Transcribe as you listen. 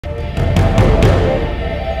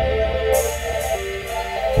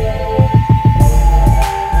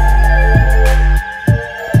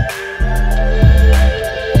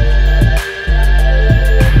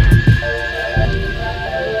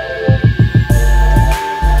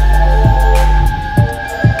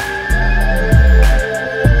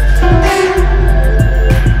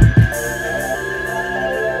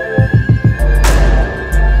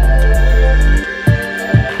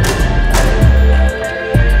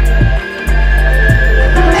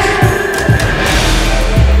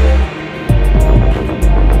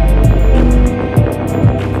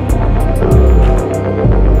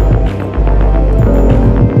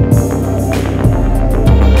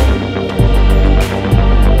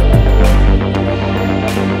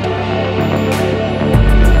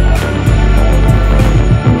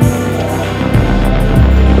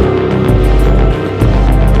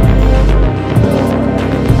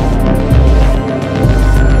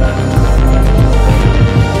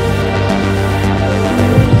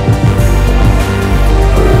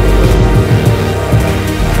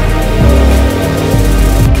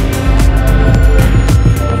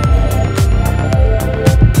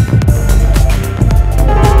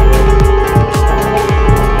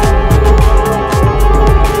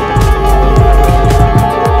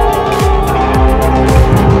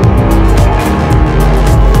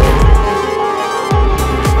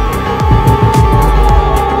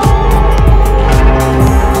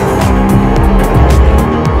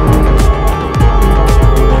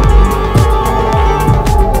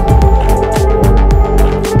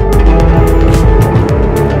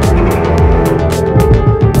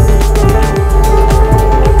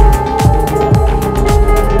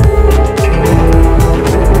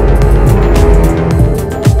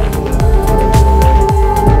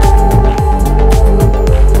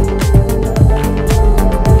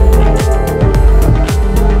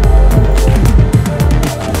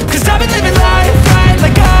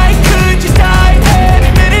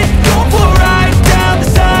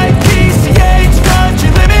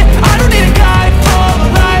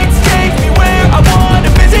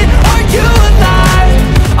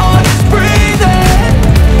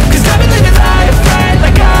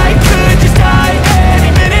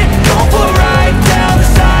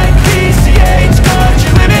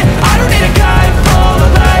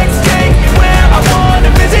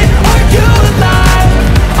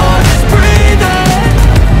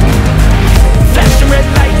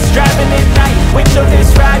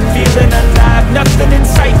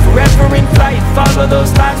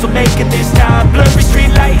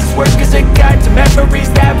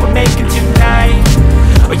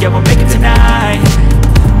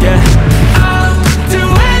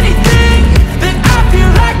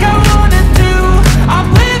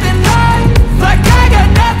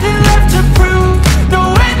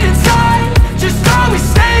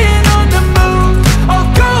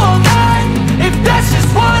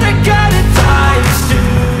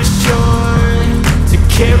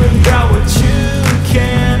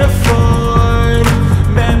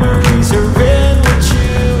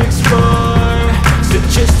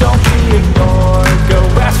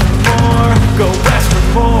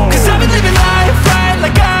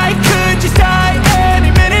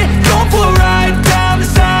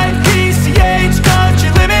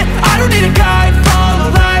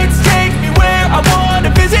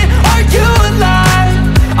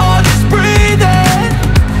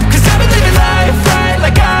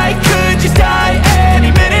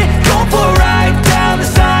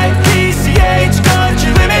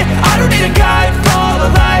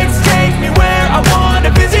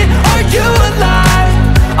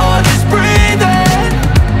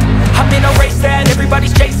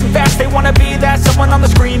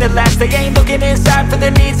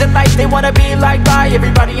in life, they wanna be like by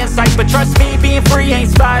everybody in sight. But trust me, being free ain't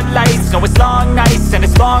spotlights. No, it's long nights and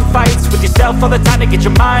it's long fights with yourself all the time to get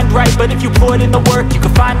your mind right. But if you put in the work, you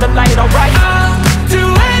can find the light, alright. I'll do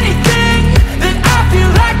anything that I feel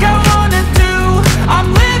like I wanna do. I'm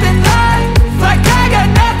living life like I got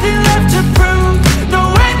nothing left to prove. No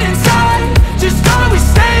end in sight, just always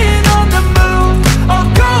staying on the move. I'll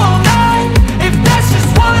go all night if that's just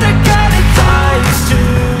what I gotta do. Life's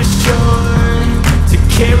too short to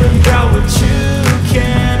care about what you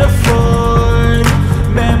can't afford.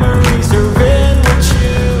 Memories are in what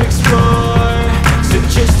you explore, so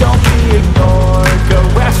just don't be ignored. Go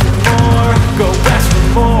ask for more, go ask for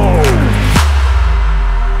more.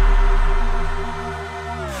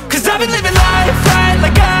 Cause I've been living life right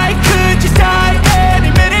like I could just die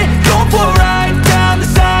any minute. Going for a ride down the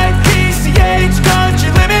side, PCH,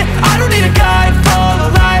 country limit. I don't need a guide,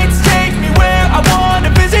 follow lights, take me where I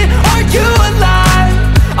wanna visit. Are you alive?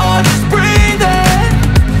 I'll just breathe in.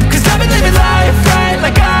 Cause I've been living life right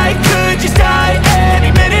like I could just die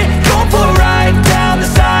any minute. Going for a ride down the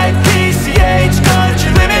side, PCH,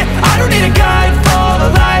 country limit. I don't need a guide,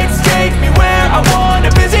 follow lights, take me where I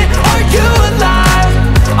wanna visit. Are you alive?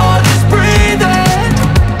 I'll just breathe in.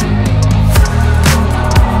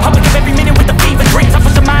 I'ma give every minute with the fever dreams. I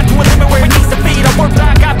push the mind to a limit where it needs to feed. I work, but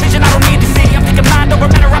I got vision I don't need to see. I'm thinking mind over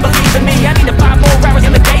matter, I believe in me. I need to find more hours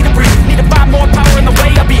in the day to breathe. Need to find more power in the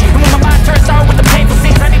way I be. And when my mind turns sour with the painful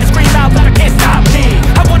scenes, I need to scream out loud, I can't stop me.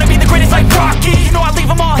 I wanna be the greatest like Rocky. You know I leave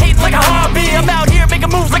them all hating like a hobby. I'm out here making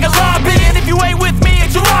moves like a lobby. And if you ain't with me,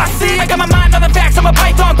 it's your loss. See, I got my mind on the facts, I'm a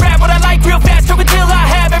python, grab what I like real fast. Choke until I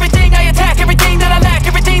have everything I attack, everything that I lack,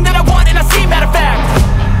 everything that I want, and I see, matter of fact.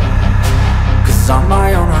 Cause I'm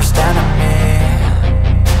my own worst enemy,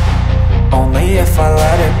 only if I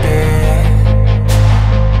let it be.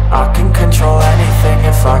 I can control anything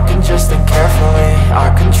if I can just think carefully.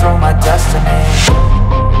 I control my destiny.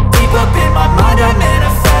 Deep up in my mind I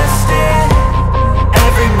manifest it.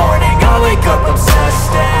 Every morning I wake up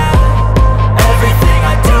obsessed, and everything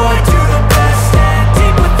I do the best. And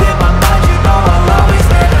deep within my mind, you know I'll always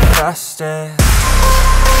manifest it.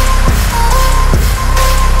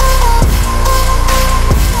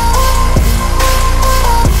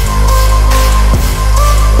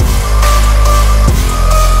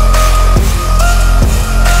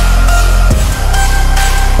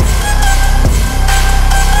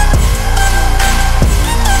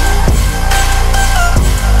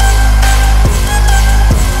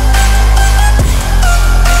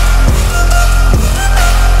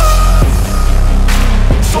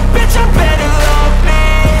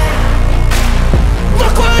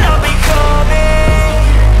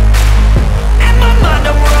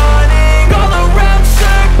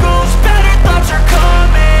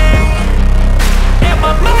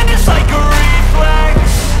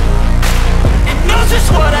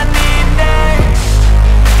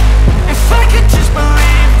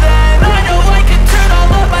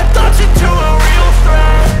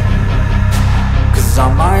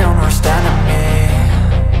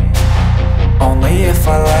 If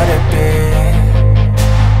I let it be,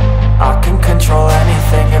 I can control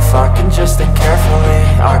anything if I can just think carefully.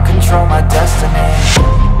 I control my destiny.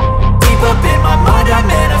 Deep up in my mind I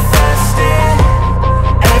manifest it.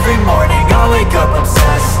 Every morning I wake up obsessed.